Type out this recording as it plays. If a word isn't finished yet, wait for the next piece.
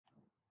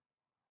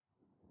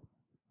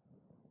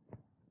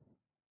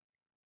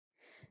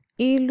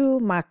Ilu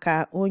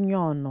maka onye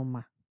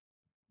Onuma.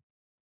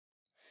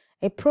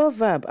 A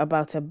proverb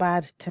about a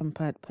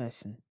bad-tempered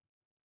person.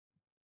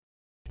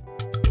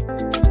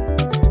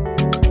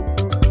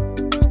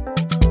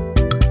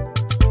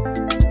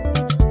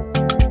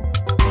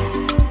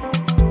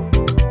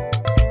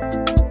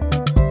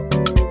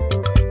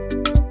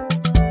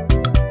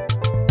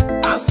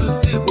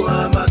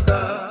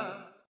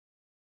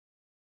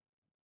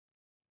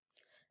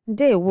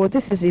 Well,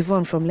 this is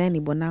Yvonne from Learn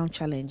Igbo Now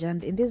Challenge,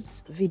 and in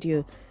this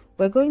video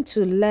we're going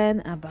to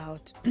learn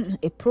about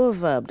a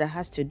proverb that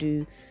has to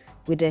do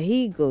with a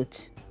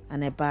he-goat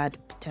and a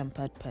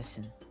bad-tempered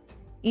person.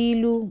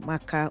 Ilu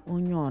maka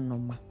onye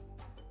Onuma.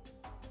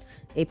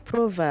 A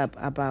proverb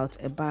about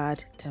a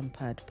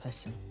bad-tempered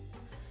person.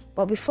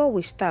 But before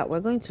we start, we're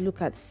going to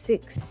look at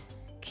 6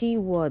 key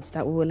words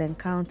that we will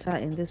encounter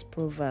in this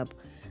proverb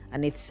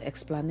and its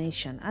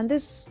explanation. And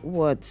these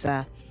words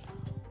are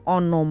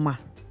Onuma,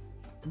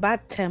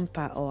 bad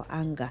temper or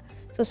anger.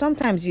 So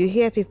sometimes you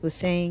hear people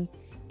saying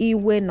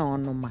Iwe no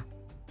Onuma.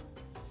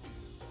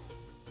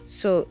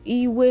 So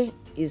Iwe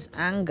is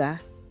anger.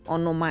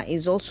 Onuma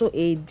is also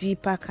a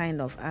deeper kind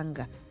of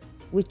anger,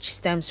 which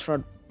stems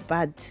from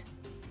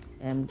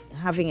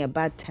having a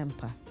bad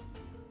temper.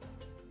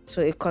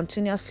 So a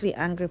continuously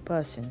angry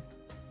person,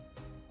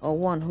 or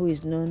one who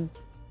is known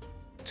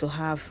to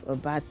have a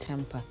bad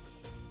temper.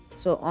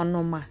 So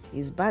Onuma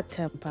is bad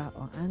temper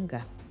or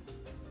anger.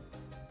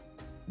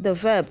 The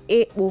verb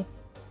ekpo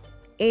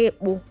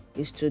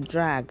is to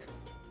drag.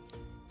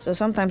 So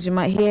sometimes you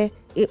might hear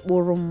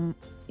ekporum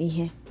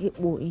ihe,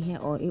 ekpo ihe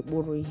or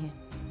ekporo ihe.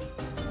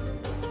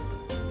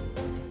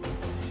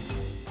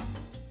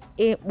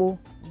 Ekpo,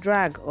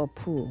 drag or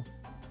pull.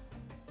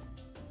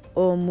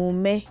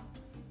 Omume,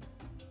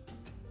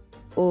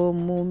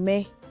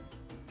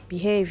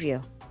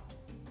 behavior.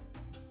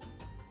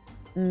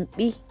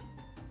 Mkpi,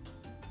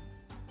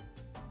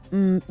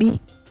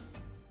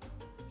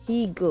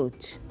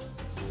 he-goat.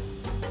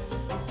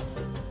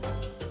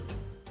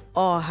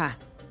 Oha,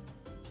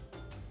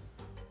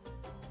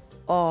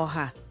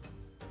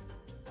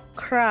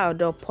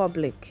 crowd or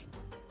public.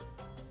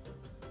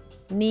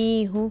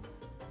 Nihu,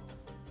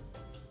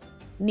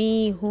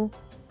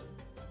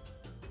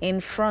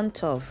 in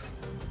front of.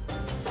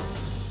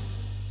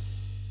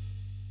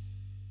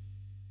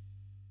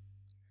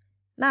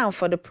 Now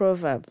for the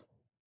proverb.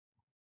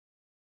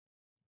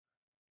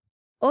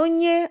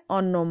 Onye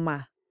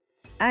Onuma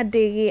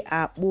adịghị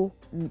akpụ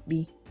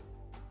mkpi.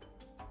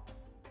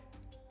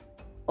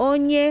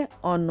 Onye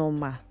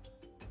Onuma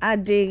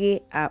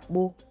adịghị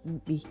akpụ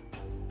mkpi.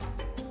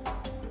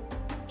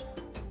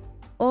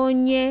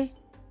 Onye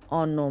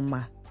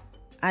Onuma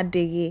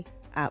adịghị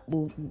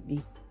akpụ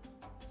mkpi.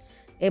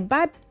 A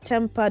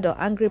bad-tempered or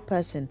angry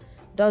person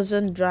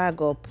doesn't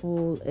drag or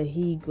pull a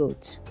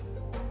he-goat.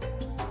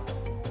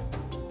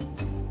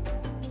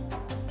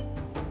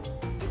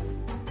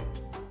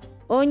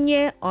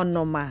 Onye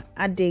Onuma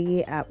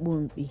adịghị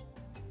akpụ mkpi.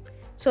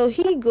 So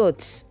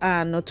he-goats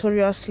are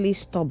notoriously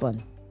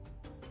stubborn.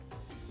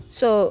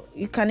 So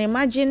you can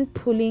imagine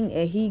pulling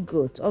a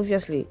he-goat.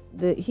 Obviously,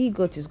 the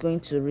he-goat is going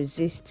to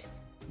resist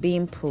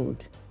being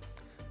pulled.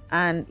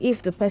 And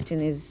if the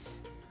person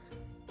is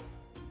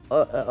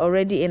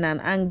already in an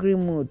angry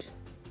mood,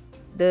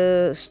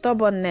 the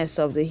stubbornness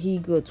of the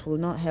he-goat will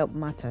not help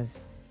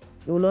matters.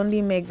 It will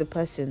only make the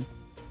person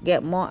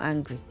get more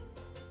angry.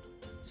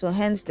 So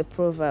hence the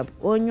proverb,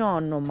 Onye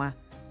Onuma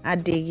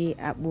adịghị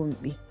akpụ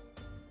mkpi.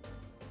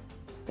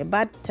 A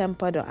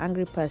bad-tempered or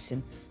angry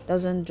person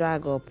doesn't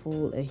drag or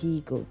pull a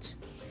he-goat.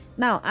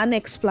 Now, an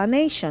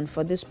explanation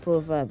for this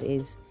proverb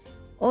is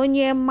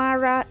Onye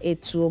mara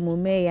etu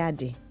omume ya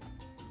dị,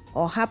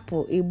 ọ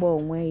hapụ ịgba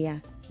onwe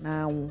ya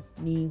n'anwụ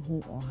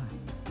n'ihu ọha.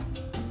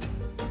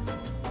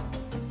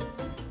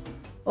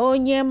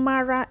 Onye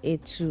mara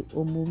etu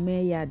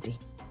omume ya dị,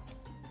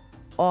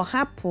 ọ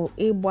hapụ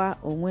ịgba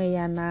onwe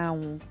ya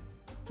n'anwụ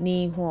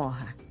n'ihu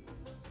ọha.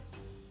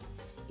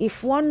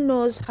 If one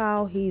knows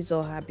how his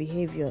or her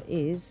behavior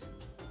is,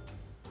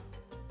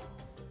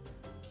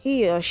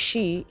 he or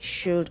she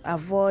should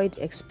avoid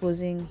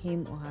exposing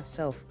him or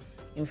herself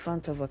in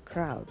front of a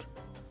crowd.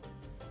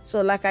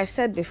 So like I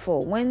said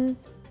before, when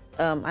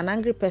an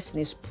angry person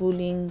is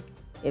pulling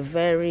a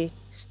very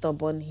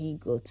stubborn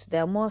he-goat, they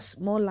are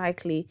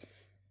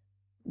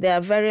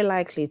very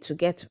likely to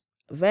get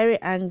very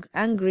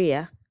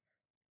angrier,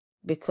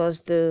 because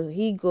the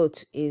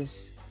he-goat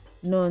is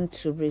known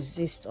to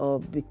resist or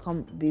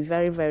be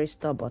very, very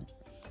stubborn.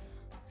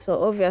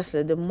 So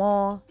obviously, the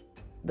more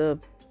the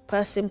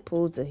person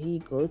pulls the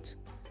he-goat,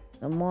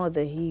 the more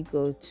the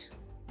he-goat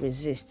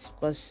resists,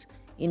 because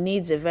it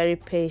needs a very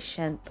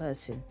patient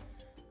person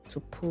to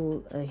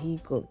pull a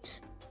he-goat.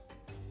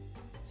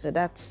 So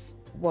that's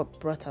what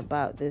brought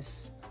about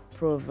this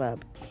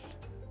proverb.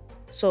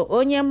 So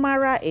onye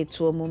mara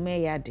etu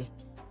omume ya dị,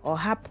 ọ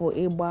hapụ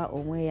ịgba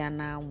onwe ya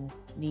n'anwụ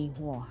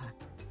n'ihu ọha.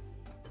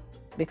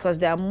 Because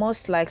they are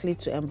most likely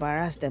to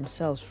embarrass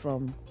themselves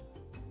from,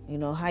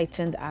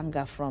 heightened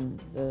anger from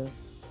the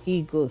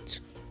he-goat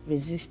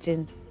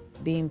resisting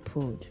being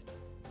pulled.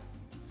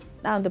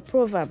 Now the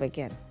proverb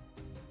again.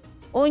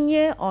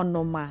 Onye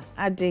Onuma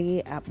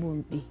adịghị akpụ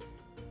mkpi.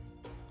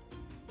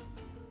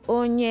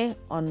 Onye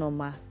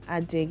Onuma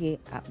adịghị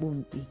akpụ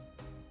mkpi.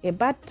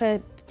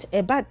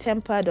 A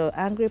bad-tempered or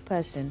angry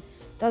person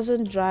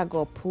doesn't drag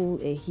or pull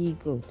a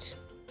he-goat.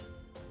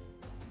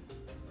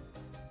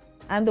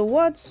 And the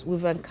words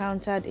we've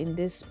encountered in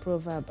this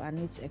proverb and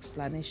its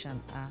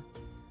explanation are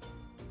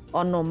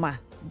Onuma,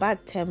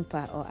 bad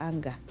temper or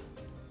anger.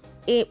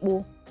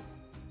 Ekpo,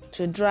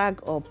 to drag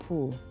or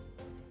pull.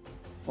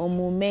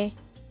 Omume,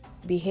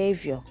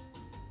 behavior.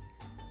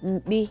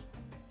 Mkpi,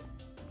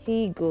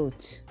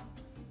 he-goat.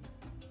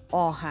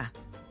 Ọha,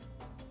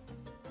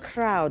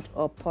 crowd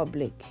or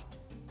public.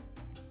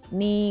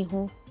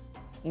 N'ihu,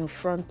 in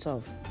front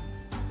of.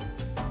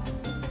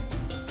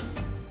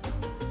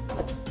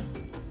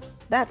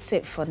 That's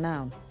it for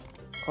now.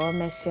 Ka o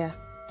mesịa.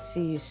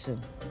 See you soon.